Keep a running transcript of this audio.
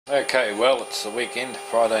Okay, well, it's the weekend,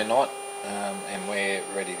 Friday night, and we're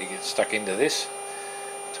ready to get stuck into this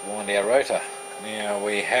to wind our rotor. Now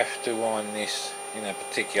we have to wind this in a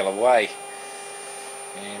particular way,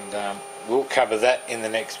 and we'll cover that in the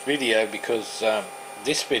next video, because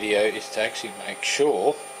this video is to actually make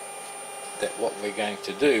sure that what we're going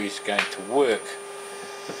to do is going to work.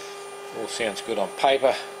 All sounds good on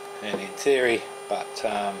paper and in theory, but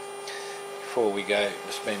before we go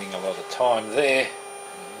spending a lot of time there,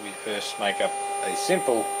 we first make up a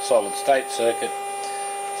simple solid state circuit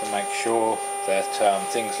to make sure that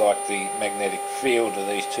things like the magnetic field of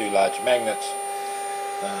these two large magnets,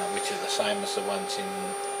 which are the same as the ones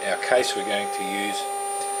in our case we're going to use,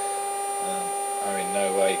 are in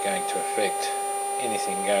no way going to affect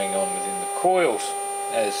anything going on within the coils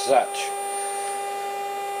as such.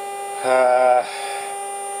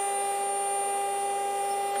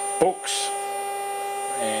 Books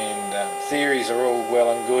and theories are all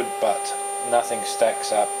well and good, but nothing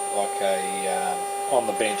stacks up like a on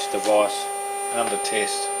the bench device under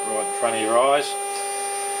test right in front of your eyes,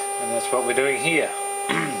 and that's what we're doing here.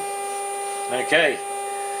 Okay,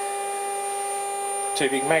 two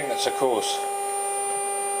big magnets, of course.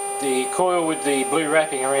 The coil with the blue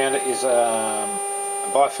wrapping around it is a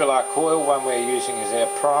bifilar coil. One we're using is our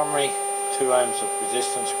primary, 2 ohms of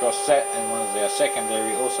resistance across that, and one is our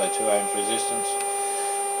secondary, also 2 ohms resistance.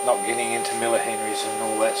 Not getting into millihenries and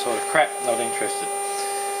all that sort of crap, not interested.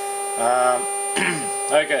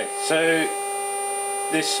 Okay, so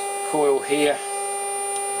this coil here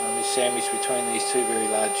is sandwiched between these two very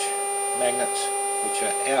large magnets, which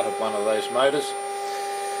are out of one of those motors.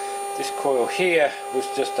 This coil here was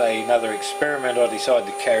just another experiment I decided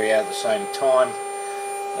to carry out at the same time.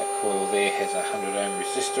 That coil there has a 100 ohm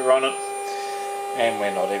resistor on it, and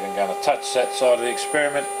we're not even going to touch that side of the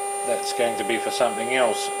experiment. That's going to be for something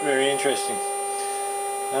else. Very interesting.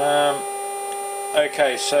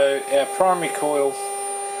 Okay, so our primary coil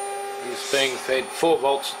is being fed 4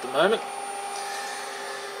 volts at the moment.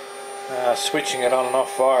 Switching it on and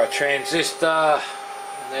off via a transistor,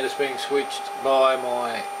 and that is being switched by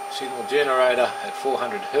my signal generator at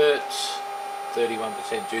 400 Hertz,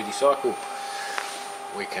 31% duty cycle.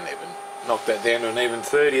 We can even knock that down to an even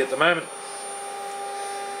 30 at the moment.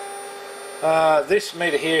 This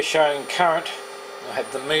meter here is showing current. I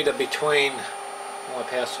have the meter between my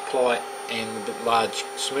power supply and the large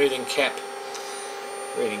smoothing cap,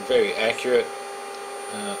 reading very accurate.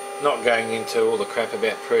 Not going into all the crap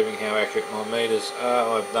about proving how accurate my meters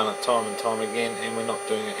are. I've done it time and time again, and we're not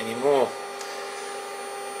doing it anymore.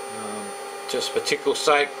 Just for tickle's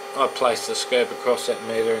sake, I placed the scope across that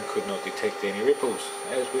meter and could not detect any ripples,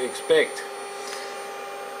 as we expect.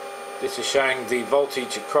 This is showing the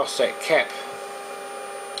voltage across that cap.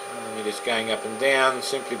 It is going up and down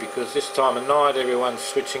simply because this time of night everyone's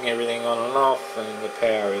switching everything on and off, and the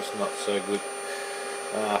power is not so good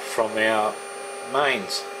from our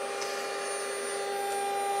mains.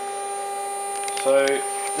 So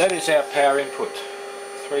that is our power input,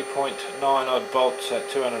 3.9 odd volts at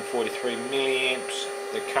 243 milliamps.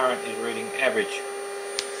 The current is reading average.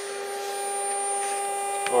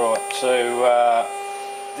 Alright, so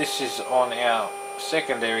this is on our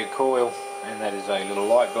secondary coil, and that is a little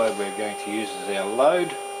light globe we're going to use as our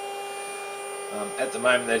load. At the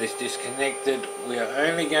moment that is disconnected. We are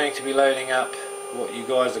only going to be loading up what you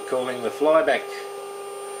guys are calling the flyback,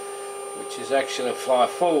 which is actually a fly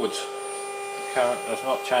forwards. The current does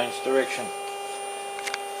not change direction.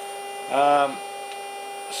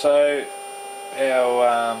 So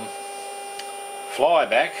our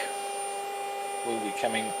flyback will be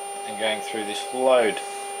coming and going through this load.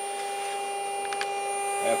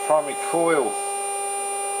 Our primary coil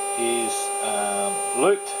is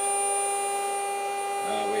looped.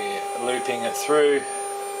 We're looping it through,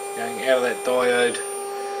 going out of that diode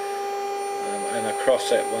and across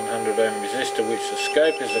that 100 ohm resistor, which the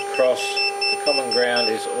scope is across. The common ground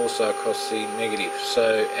is also across the negative.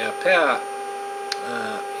 So our power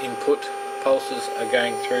input pulses are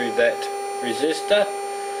going through that resistor,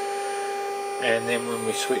 and then when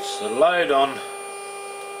we switch the load on,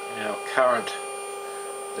 our current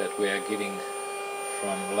that we are getting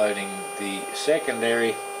from loading the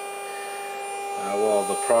secondary while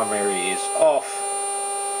the primary is off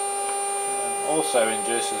also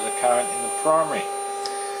induces a current in the primary,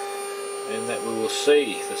 and that we will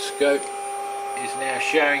see. The scope is now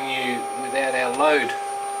showing you without our load,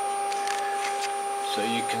 so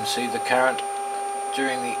you can see the current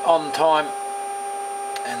during the on time,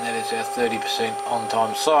 and that is our 30% on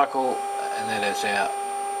time cycle, and that is our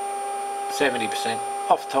 70%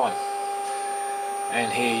 off time.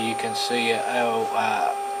 And here you can see our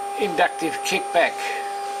inductive kickback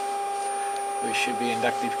we should be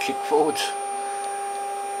inductive kick forwards.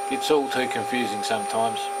 It's all too confusing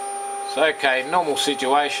sometimes. So okay, normal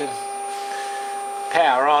situation,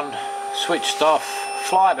 power on, switched off,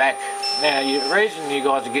 flyback. Now the reason you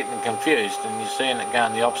guys are getting confused and you're seeing it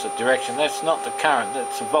going the opposite direction, that's not the current,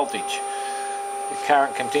 that's the voltage. The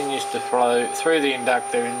current continues to flow through the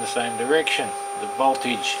inductor in the same direction. The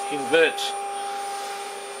voltage inverts.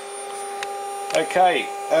 Okay,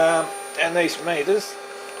 and these meters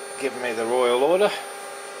give me the royal order.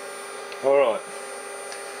 Alright.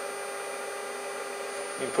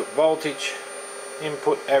 Input voltage,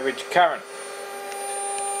 input average current,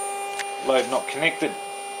 load not connected.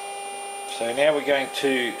 So now we're going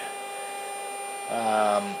to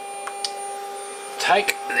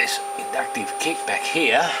take this inductive kick back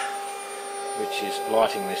here, which is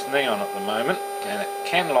lighting this neon at the moment, and it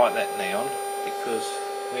can light that neon because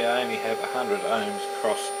we only have 100 ohms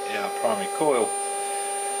across our primary coil,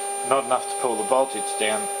 not enough to pull the voltage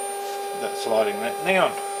down that's lighting that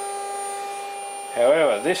neon.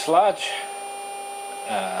 However, this large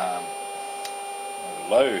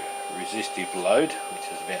low resistive load,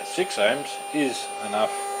 which is about 6 ohms, is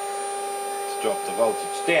enough to drop the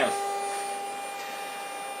voltage down.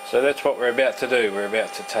 So that's what we're about to do. We're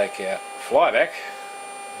about to take our flyback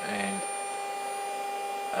and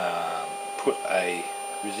put a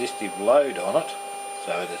resistive load on it,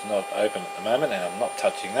 so it is not open at the moment, and I'm not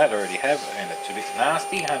touching that, I already have, and it's a bit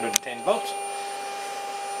nasty, 110 volts.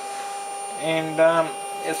 And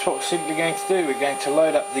that's what we're simply going to do. We're going to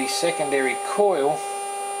load up the secondary coil,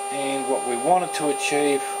 and what we wanted to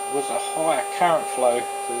achieve was a higher current flow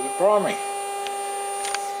to the primary.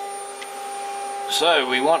 So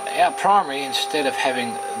we want our primary, instead of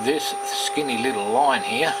having this skinny little line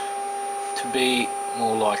here, to be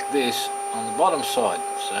more like this on the bottom side,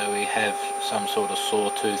 so we have some sort of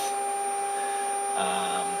sawtooth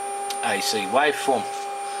AC waveform.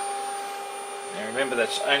 Now remember,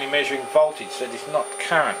 that's only measuring voltage, that is not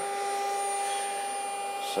current.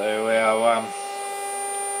 So our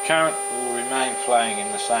current will remain flowing in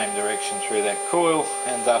the same direction through that coil,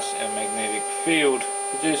 and thus our magnetic field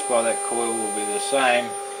produced by that coil will be the same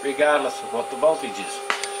regardless of what the voltage is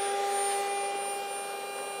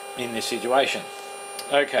in this situation.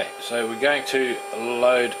 Okay, so we're going to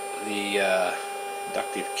load the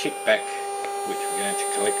inductive kickback, which we're going to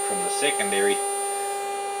collect from the secondary,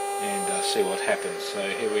 and see what happens. So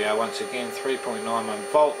here we are once again,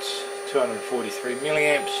 3.91 volts, 243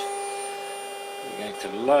 milliamps. We're going to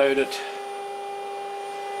load it.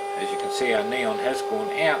 As you can see, our neon has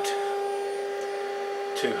gone out.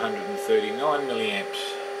 239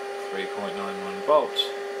 milliamps, 3.91 volts.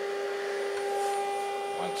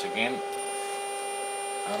 Once again,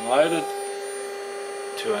 unloaded,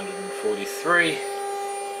 243,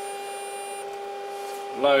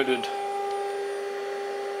 loaded,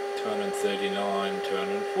 239,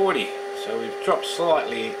 240. So we've dropped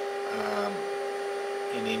slightly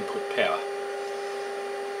in input power,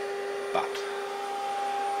 but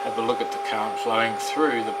have a look at the current flowing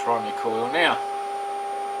through the primary coil now.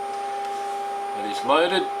 It is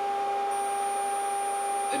loaded,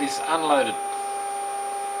 it is unloaded.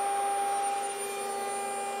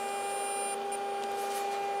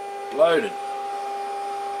 Loaded.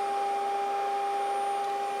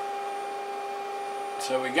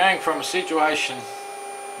 So we're going from a situation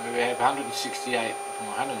where we have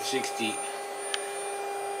 160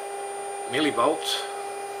 millivolts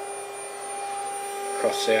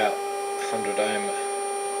across our 100 ohm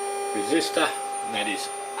resistor, and that is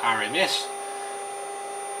RMS,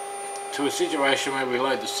 to a situation where we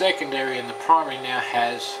load the secondary and the primary now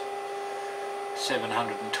has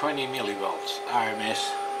 720 millivolts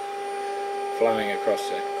RMS flowing across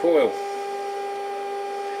that coil.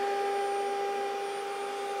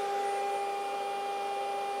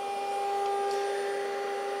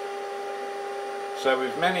 So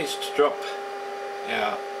we've managed to drop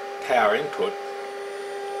our power input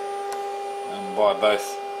by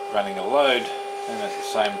both running a load and at the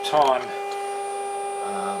same time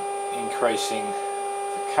increasing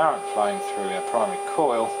the current flowing through our primary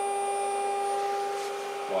coil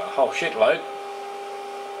by a whole shitload.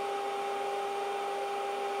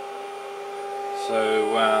 So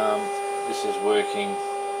this is working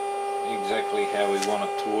exactly how we want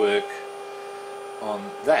it to work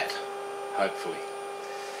on that, hopefully.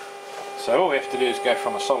 So all we have to do is go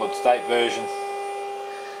from a solid state version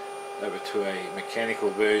over to a mechanical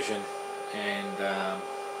version and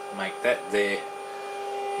make that there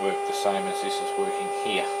work the same as this is working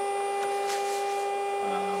here.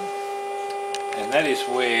 And that is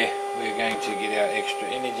where we're going to get our extra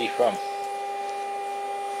energy from.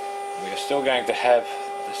 We are still going to have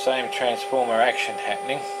the same transformer action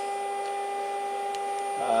happening,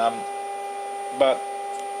 but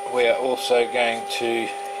we are also going to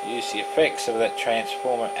use the effects of that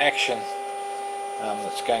transformer action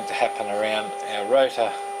that's going to happen around our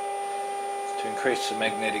rotor to increase the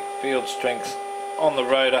magnetic field strength on the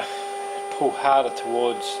rotor, pull harder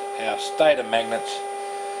towards our stator magnets,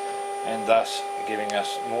 and thus giving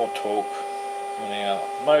us more torque on our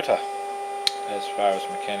motor as far as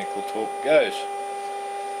mechanical torque goes.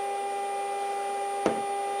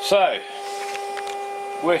 So,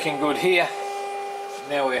 working good here.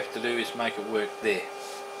 Now all we have to do is make it work there.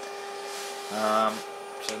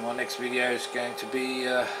 So my next video is going to be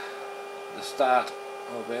the start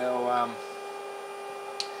of our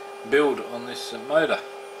build on this motor.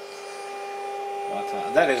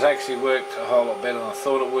 But that has actually worked a whole lot better than I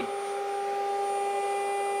thought it would,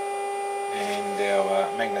 and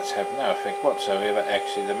our magnets have no effect whatsoever.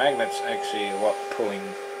 Actually, the magnets actually are what pulling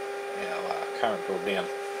our current bill down.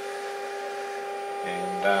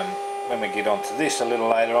 And when we get onto this a little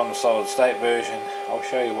later on, the solid state version, I'll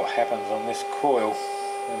show you what happens on this coil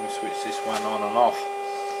when we switch this one on and off,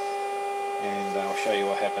 and I'll show you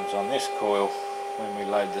what happens on this coil when we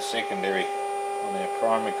load the secondary on our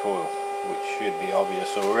primary coil, which should be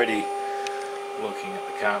obvious already looking at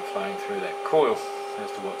the current flowing through that coil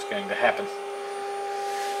as to what's going to happen.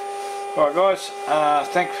 Alright guys,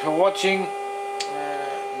 thanks for watching.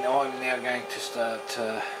 I'm now going to start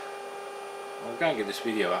I'll go and get this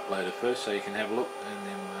video uploaded first so you can have a look, and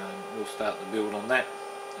then we'll start the build on that.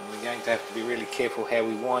 And we're going to have to be really careful how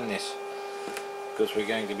we wind this, because we're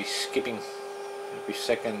going to be skipping every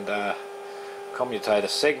second commutator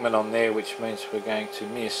segment on there, which means we're going to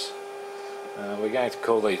miss. We're going to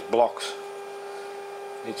call these blocks.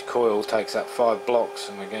 Each coil takes up 5 blocks,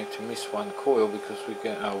 and we're going to miss one coil because we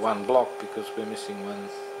go one block because we're missing one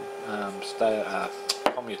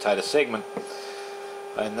commutator segment,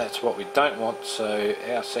 and that's what we don't want. So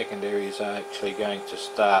our secondaries are actually going to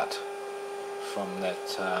start from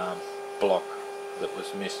that block that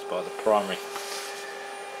was missed by the primary.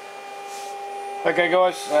 Okay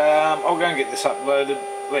guys, I'll go and get this uploaded,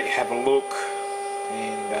 let you have a look,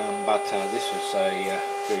 and but this was a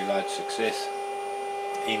very large success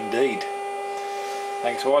indeed.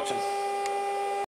 Thanks for watching.